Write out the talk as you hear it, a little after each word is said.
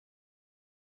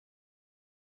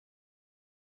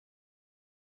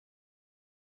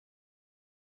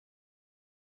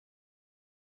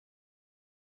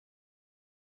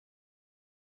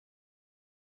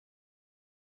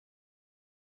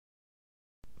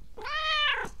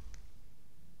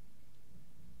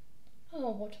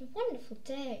what a wonderful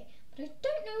day, but I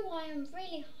don't know why I'm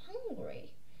really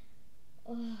hungry.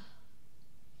 Ugh.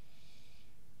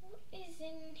 What is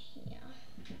in here?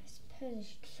 I suppose I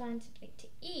should find something to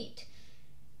eat.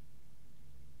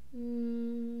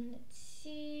 Let's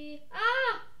see.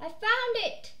 Ah! I found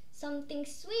it! Something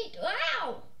sweet.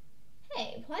 Wow!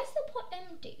 Hey, why is the pot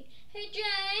empty? Hey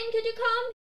Jane, could you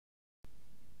come?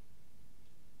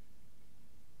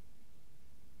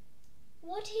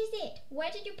 What is it?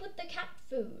 Where did you put the cat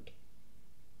food?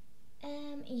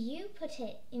 You put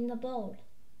it in the bowl.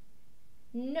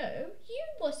 No, you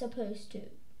were supposed to.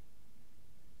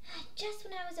 Just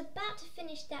when I was about to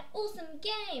finish that awesome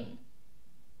game.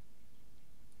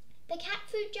 The cat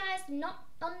food jar is not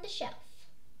on the shelf.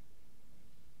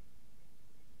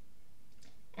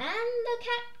 And the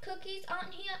cat cookies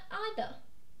aren't here either.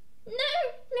 No.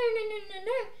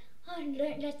 Oh,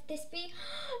 don't let this be. No!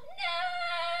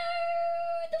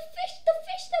 The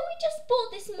fish that we just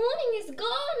bought this morning is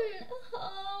gone.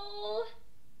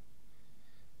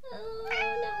 Oh,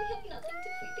 now we have nothing to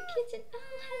feed the kitten. Oh,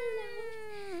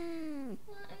 hello.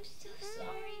 Well, I'm so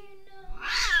sorry,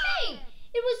 Hey,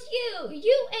 it was you.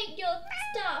 You ate your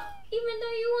stuff, even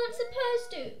though you weren't supposed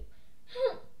to.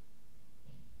 Huh.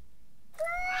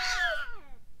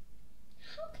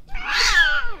 How could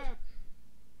you?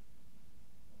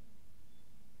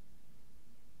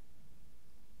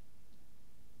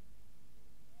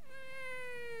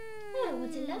 Oh,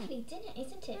 what a lovely dinner,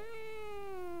 isn't it?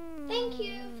 Thank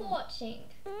you for watching.